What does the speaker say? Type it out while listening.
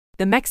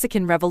The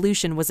Mexican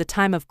Revolution was a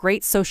time of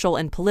great social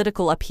and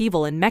political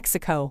upheaval in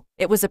Mexico.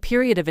 It was a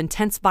period of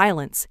intense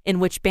violence, in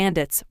which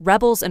bandits,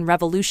 rebels and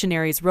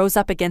revolutionaries rose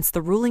up against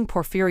the ruling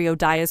Porfirio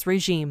Diaz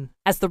regime.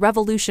 As the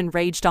revolution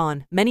raged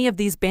on, many of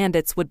these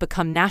bandits would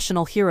become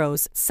national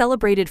heroes,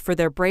 celebrated for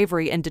their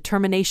bravery and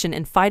determination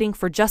in fighting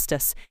for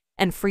justice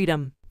and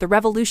freedom. The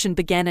revolution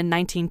began in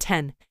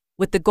 1910,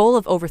 with the goal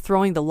of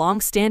overthrowing the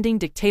long-standing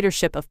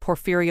dictatorship of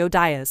Porfirio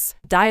Diaz.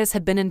 Diaz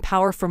had been in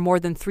power for more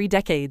than 3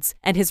 decades,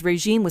 and his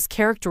regime was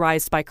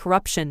characterized by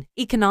corruption,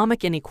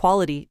 economic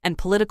inequality, and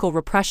political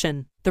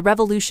repression. The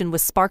revolution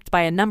was sparked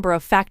by a number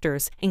of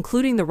factors,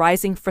 including the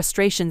rising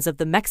frustrations of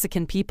the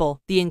Mexican people,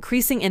 the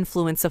increasing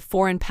influence of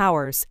foreign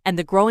powers, and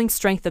the growing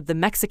strength of the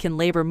Mexican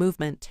labor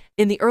movement.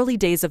 In the early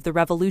days of the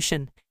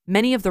revolution,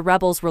 many of the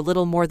rebels were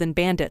little more than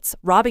bandits,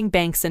 robbing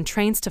banks and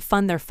trains to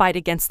fund their fight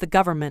against the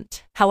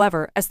government.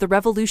 However, as the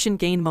revolution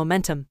gained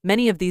momentum,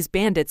 many of these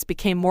bandits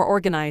became more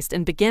organized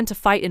and began to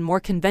fight in more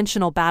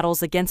conventional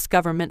battles against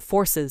government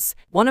forces.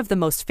 One of the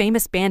most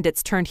famous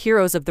bandits turned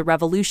heroes of the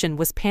revolution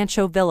was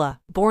Pancho Villa.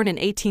 Born in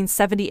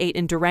 1878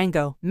 in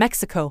Durango,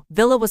 Mexico,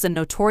 Villa was a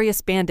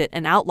notorious bandit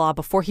and outlaw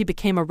before he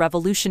became a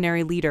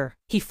revolutionary leader.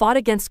 He fought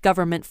against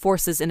government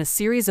forces in a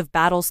series of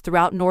battles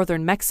throughout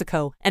northern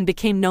Mexico and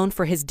became known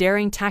for his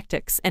daring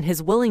tactics and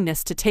his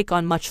willingness to take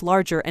on much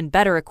larger and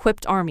better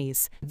equipped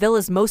armies.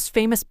 Villa's most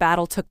famous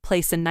battle took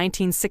place in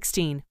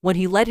 1916, when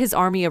he led his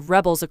army of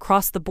rebels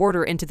across the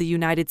border into the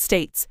United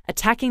States,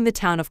 attacking the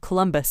town of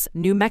Columbus,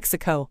 New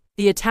Mexico.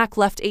 The attack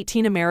left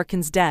 18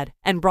 Americans dead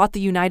and brought the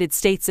United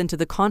States into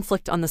the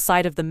conflict on the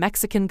side of the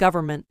Mexican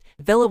government.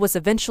 Villa was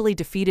eventually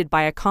defeated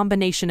by a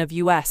combination of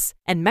U.S.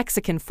 and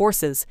Mexican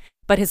forces,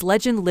 but his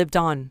legend lived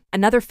on.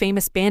 Another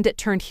famous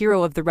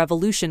bandit-turned-hero of the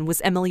revolution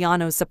was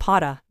Emiliano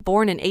Zapata.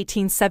 Born in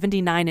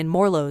 1879 in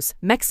Morelos,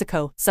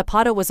 Mexico,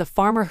 Zapata was a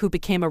farmer who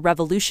became a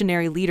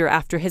revolutionary leader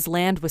after his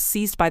land was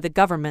seized by the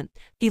government.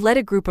 He led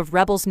a group of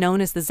rebels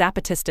known as the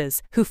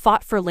Zapatistas, who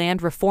fought for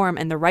land reform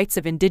and the rights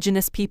of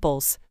indigenous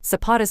peoples.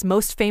 Zapata's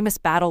most famous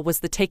battle was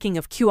the taking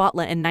of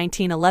Cuautla in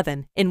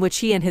 1911, in which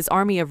he and his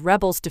army of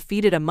rebels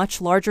defeated a much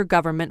larger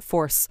government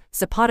force.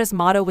 Zapata's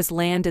motto was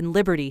land and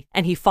liberty,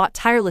 and he fought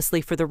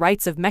tirelessly for the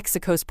rights of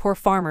Mexico's poor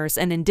farmers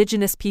and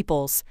indigenous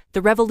peoples.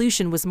 The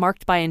revolution was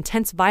marked by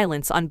intense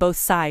violence on both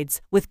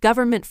sides, with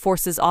government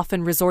forces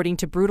often resorting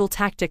to brutal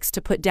tactics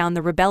to put down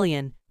the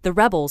rebellion. The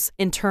rebels,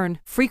 in turn,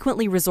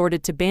 frequently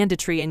resorted to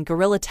banditry and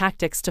guerrilla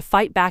tactics to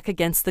fight back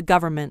against the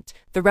government.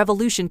 The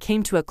revolution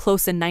came to a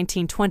close in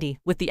 1920,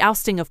 with the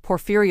ousting of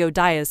Porfirio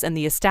Diaz and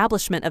the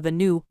establishment of a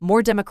new,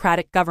 more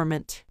democratic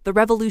government. The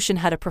revolution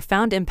had a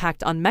profound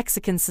impact on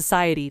Mexican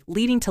society,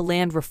 leading to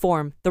land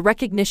reform, the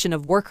recognition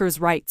of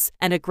workers' rights,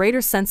 and a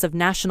greater sense of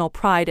national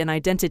pride and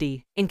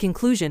identity. In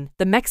conclusion,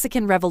 the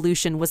Mexican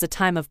Revolution was a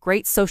time of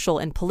great social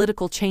and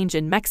political change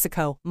in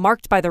Mexico,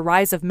 marked by the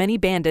rise of many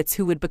bandits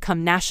who would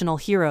become national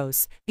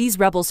heroes. These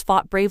rebels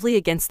fought bravely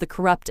against the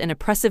corrupt and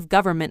oppressive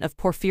government of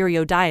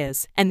Porfirio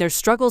Diaz, and their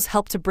struggles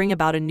helped to bring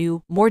about a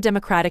new, more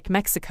democratic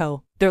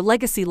Mexico. Their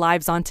legacy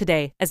lives on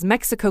today, as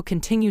Mexico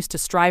continues to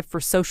strive for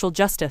social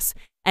justice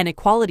and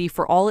equality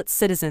for all its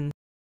citizens.